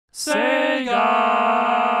Segadrunk.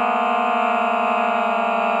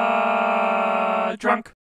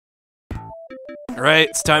 Alright,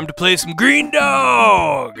 it's time to play some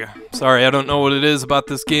Greendog! Sorry, I don't know what it is about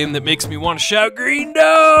this game that makes me want to shout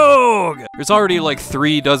Greendog! There's already like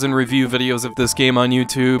 3 dozen review videos of this game on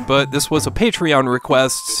YouTube, but this was a Patreon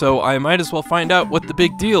request, so I might as well find out what the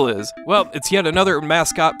big deal is. Well, it's yet another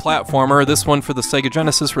mascot platformer, this one for the Sega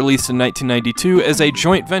Genesis, released in 1992 as a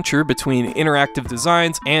joint venture between Interactive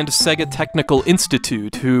Designs and Sega Technical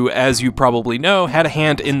Institute, who, as you probably know, had a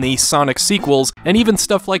hand in the Sonic sequels, and even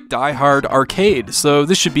stuff like Die Hard Arcade. So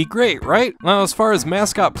this should be great, right? Well, as far as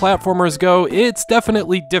mascot platformers go, it's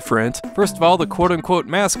definitely different. First of all, the quote-unquote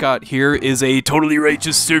mascot here is a totally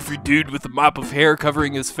righteous surfer dude with a mop of hair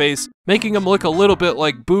covering his face, making him look a little bit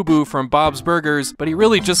like Boo Boo from Bob's Burgers, but he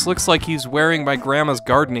really just looks like he's wearing my grandma's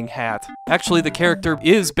gardening hat. Actually, the character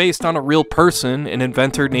is based on a real person, an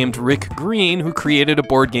inventor named Rick Green, who created a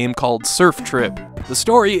board game called Surf Trip. The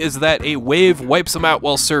story is that a wave wipes him out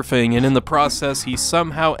while surfing, and in the process, he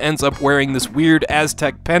somehow ends up wearing this weird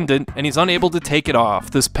Aztec pendant, and he's unable to take it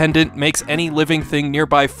off. This pendant makes any living thing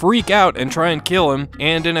nearby freak out and try and kill him,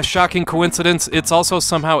 and in a shocking coincidence, it's also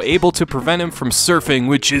somehow able to prevent him from surfing,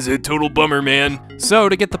 which is a total bummer, man. So,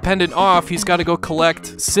 to get the pendant off, he's got to go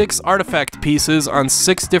collect 6 artifact pieces on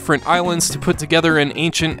 6 different islands to put together an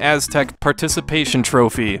ancient Aztec participation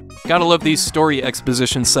trophy. Gotta love these story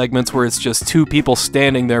exposition segments where it's just 2 people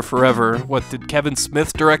standing there forever. What, did Kevin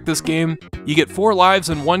Smith direct this game? You get 4 lives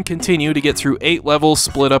and 1 continue to get through 8 levels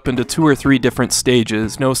split up into 2 or 3 different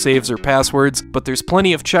stages. No saves or passwords, but there's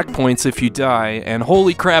plenty of checkpoints if you die, and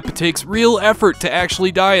holy crap, it takes real effort to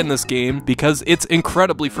actually die in this game because it's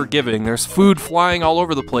incredibly forgiving. There's food flying all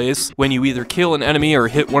over the place when you either kill an enemy or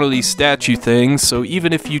hit one of these statue things, so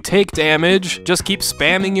even if you take damage, just keep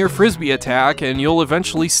spamming your frisbee attack and you'll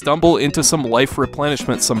eventually stumble into some life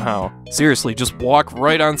replenishment somehow. Seriously, just walk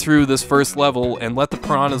right on through this first level and let the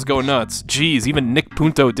piranhas go nuts. Jeez, even Nick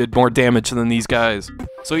Punto did more damage than these guys.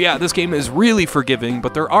 So yeah, this game is really forgiving,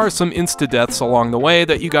 but there are some insta-deaths along the way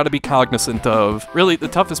that you gotta be cognizant of. Really, the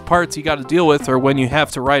toughest parts you gotta deal with are when you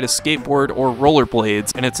have to ride a skateboard or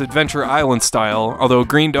rollerblades, and it's Adventure Island style, although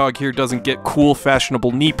Greendog here doesn't get cool,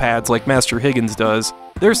 fashionable knee pads like Master Higgins does.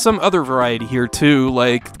 There's some other variety here too,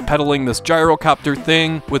 like pedaling this gyrocopter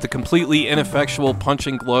thing with a completely ineffectual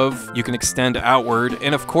punching glove you can extend outward,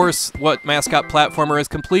 and of course, what mascot platformer is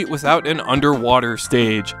complete without an underwater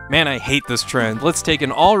stage? Man, I hate this trend. Let's take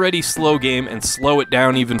an already slow game and slow it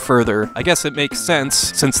down even further. I guess it makes sense,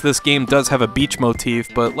 since this game does have a beach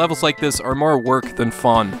motif, but levels like this are more work than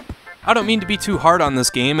fun. I don't mean to be too hard on this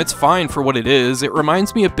game, it's fine for what it is. It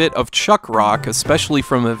reminds me a bit of Chuck Rock, especially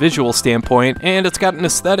from a visual standpoint, and it's got an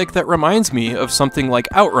aesthetic that reminds me of something like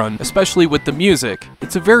Outrun, especially with the music.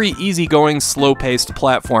 It's a very easygoing, slow-paced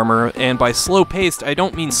platformer, and by slow-paced I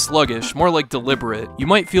don't mean sluggish, more like deliberate. You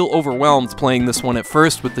might feel overwhelmed playing this one at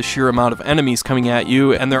first with the sheer amount of enemies coming at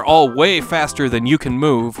you, and they're all way faster than you can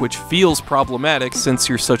move, which feels problematic since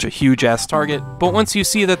you're such a huge-ass target. But once you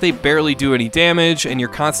see that they barely do any damage, and you're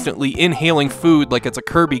constantly inhaling food like it's a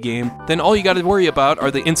Kirby game, then all you gotta worry about are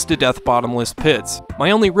the insta-death bottomless pits.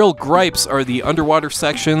 My only real gripes are the underwater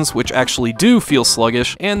sections, which actually do feel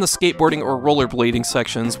sluggish, and the skateboarding or rollerblading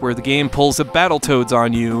sections where the game pulls a Battletoads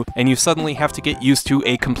on you, and you suddenly have to get used to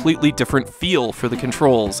a completely different feel for the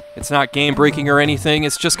controls. It's not game-breaking or anything,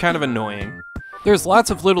 it's just kind of annoying. There's lots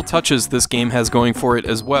of little touches this game has going for it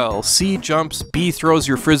as well. C jumps, B throws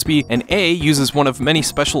your frisbee, and A uses one of many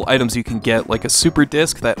special items you can get, like a super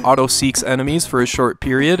disc that auto-seeks enemies for a short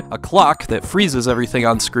period, a clock that freezes everything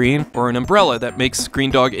on screen, or an umbrella that makes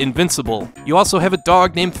Greendog invincible. You also have a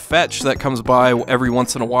dog named Fetch that comes by every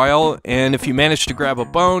once in a while, and if you manage to grab a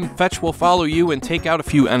bone, Fetch will follow you and take out a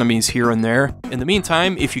few enemies here and there. In the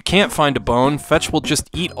meantime, if you can't find a bone, Fetch will just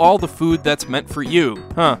eat all the food that's meant for you.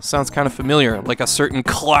 Huh, sounds kind of familiar. Like a certain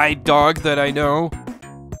Clyde dog that I know.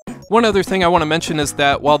 One other thing I want to mention is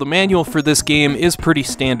that while the manual for this game is pretty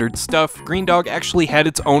standard stuff, Greendog actually had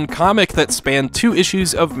its own comic that spanned 2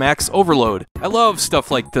 issues of Max Overload. I love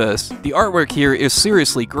stuff like this. The artwork here is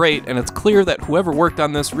seriously great, and it's clear that whoever worked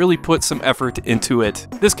on this really put some effort into it.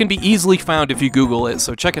 This can be easily found if you Google it,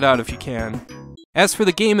 so check it out if you can. As for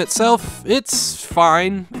the game itself, it's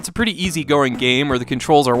fine. It's a pretty easygoing game where the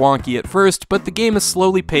controls are wonky at first, but the game is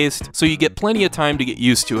slowly paced, so you get plenty of time to get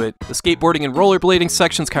used to it. The skateboarding and rollerblading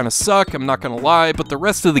sections kinda suck, I'm not gonna lie, but the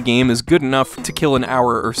rest of the game is good enough to kill an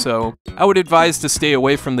hour or so. I would advise to stay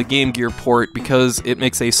away from the Game Gear port because it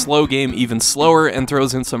makes a slow game even slower and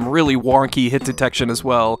throws in some really wonky hit detection as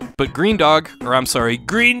well. But Greendog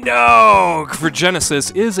for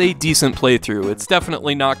Genesis is a decent playthrough. It's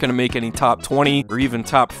definitely not gonna make any top 20, 20 or even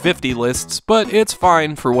top 50 lists, but it's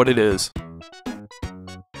fine for what it is.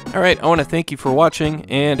 Alright, I want to thank you for watching,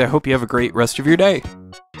 and I hope you have a great rest of your day.